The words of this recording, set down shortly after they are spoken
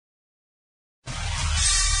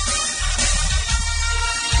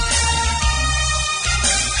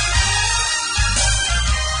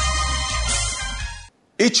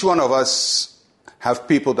Each one of us have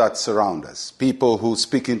people that surround us, people who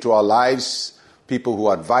speak into our lives, people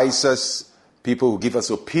who advise us, people who give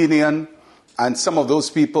us opinion, and some of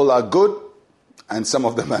those people are good and some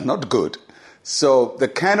of them are not good. So the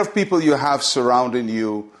kind of people you have surrounding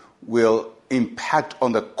you will impact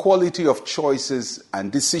on the quality of choices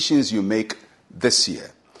and decisions you make this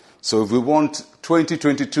year. So if we want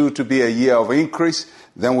 2022 to be a year of increase,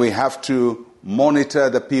 then we have to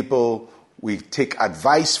monitor the people we take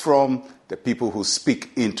advice from, the people who speak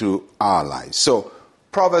into our lives. So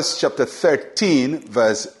Proverbs chapter 13,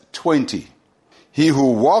 verse 20. He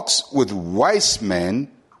who walks with wise men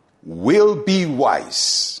will be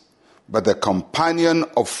wise, but the companion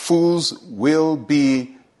of fools will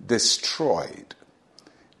be destroyed.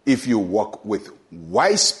 If you walk with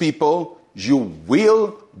wise people, you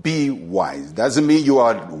will be wise. Doesn't mean you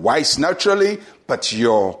are wise naturally, but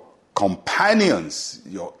your companions,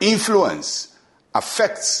 your influence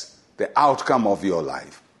affects the outcome of your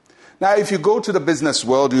life. Now, if you go to the business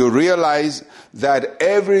world, you realize that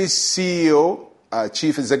every CEO,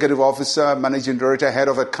 chief executive officer, managing director, head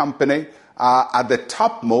of a company, at the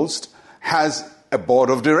topmost, has a board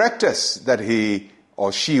of directors that he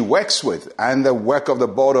or she works with. And the work of the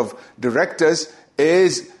board of directors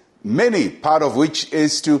is many, part of which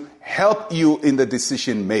is to help you in the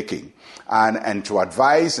decision making and to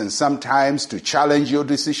advise and sometimes to challenge your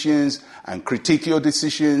decisions and critique your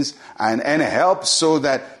decisions and help so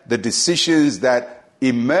that the decisions that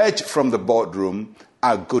emerge from the boardroom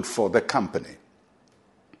are good for the company.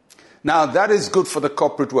 Now, that is good for the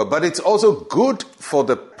corporate world, but it's also good for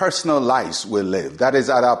the personal lives we live. That is,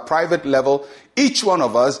 at our private level, each one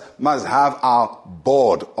of us must have our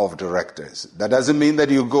board of directors. That doesn't mean that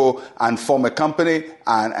you go and form a company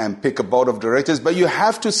and pick a board of directors, but you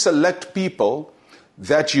have to select people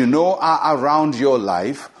that you know are around your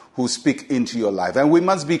life who speak into your life. And we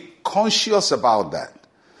must be conscious about that.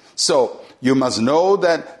 So, you must know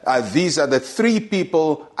that these are the 3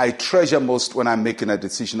 people I treasure most when I'm making a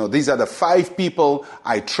decision, or these are the 5 people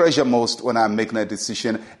I treasure most when I'm making a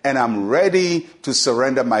decision, and I'm ready to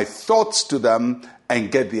surrender my thoughts to them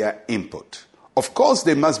and get their input. Of course,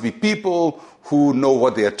 they must be people who know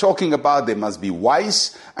what they are talking about, they must be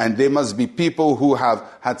wise, and they must be people who have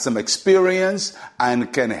had some experience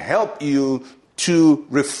and can help you to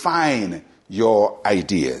refine your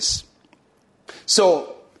ideas. So,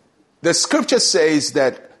 the scripture says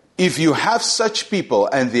that if you have such people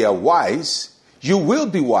and they are wise, you will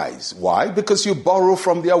be wise. Why? Because you borrow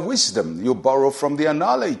from their wisdom, you borrow from their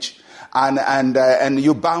knowledge, and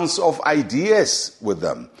you bounce off ideas with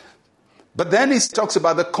them. But then it talks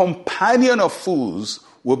about the companion of fools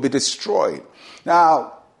will be destroyed.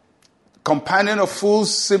 Now, companion of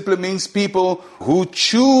fools simply means people who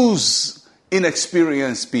choose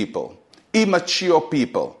inexperienced people, immature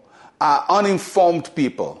people, uninformed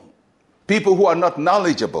people, people who are not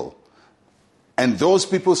knowledgeable, and those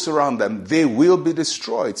people surround them, they will be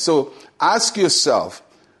destroyed. So ask yourself,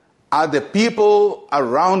 are the people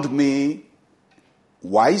around me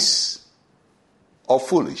wise or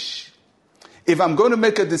foolish? If I'm going to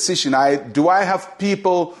make a decision, do I have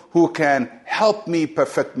people who can help me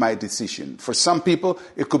perfect my decision? For some people,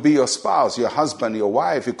 it could be your spouse, your husband, your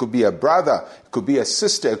wife. It could be a brother. It could be a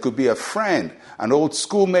sister. It could be a friend, an old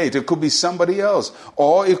schoolmate. It could be somebody else.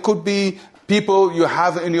 Or it could be people you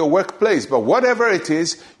have in your workplace. But whatever it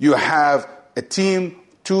is, you have a team,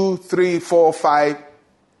 2, 3, 4, 5.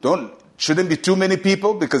 Shouldn't be too many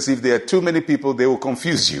people, because if there are too many people, they will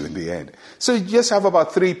confuse you in the end. So you just have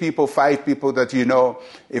about 3 people, 5 people that you know,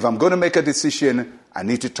 if I'm going to make a decision, I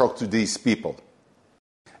need to talk to these people.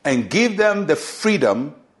 And give them the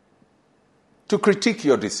freedom to critique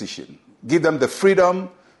your decision. Give them the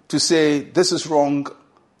freedom to say, this is wrong,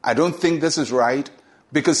 I don't think this is right.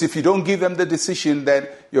 Because if you don't give them the decision, then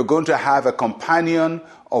you're going to have a companion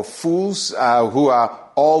of fools who are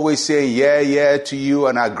always saying yeah to you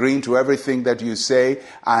and agreeing to everything that you say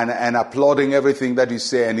and applauding everything that you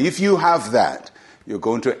say. And if you have that, you're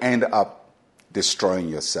going to end up destroying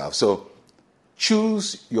yourself. So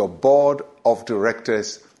choose your board of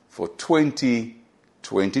directors for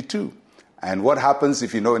 2022. And what happens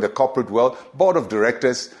if you know in the corporate world, board of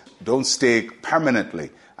directors don't stay permanently.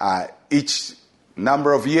 Each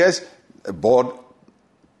number of years, a board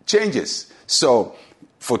changes. So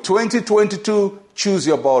for 2022, choose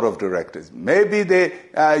your board of directors. Maybe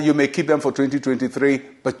you may keep them for 2023,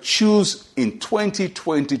 but choose in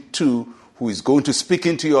 2022 who is going to speak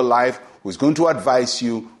into your life, who is going to advise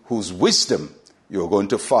you, whose wisdom you're going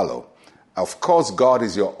to follow. Of course, God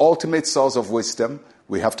is your ultimate source of wisdom.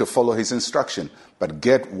 We have to follow his instruction, but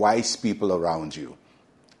get wise people around you,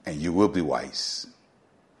 and you will be wise.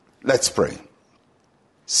 Let's pray.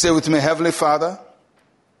 Say with me, Heavenly Father,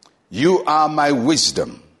 you are my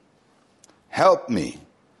wisdom. Help me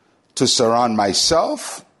to surround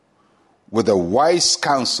myself with the wise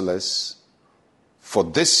counselors for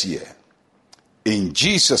this year. In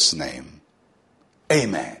Jesus' name,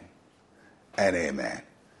 amen and amen.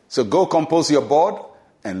 So go compose your board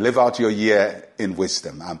and live out your year in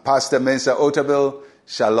wisdom. I'm Pastor Mensa Otabil.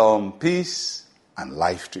 Shalom, peace, and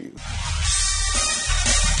life to you.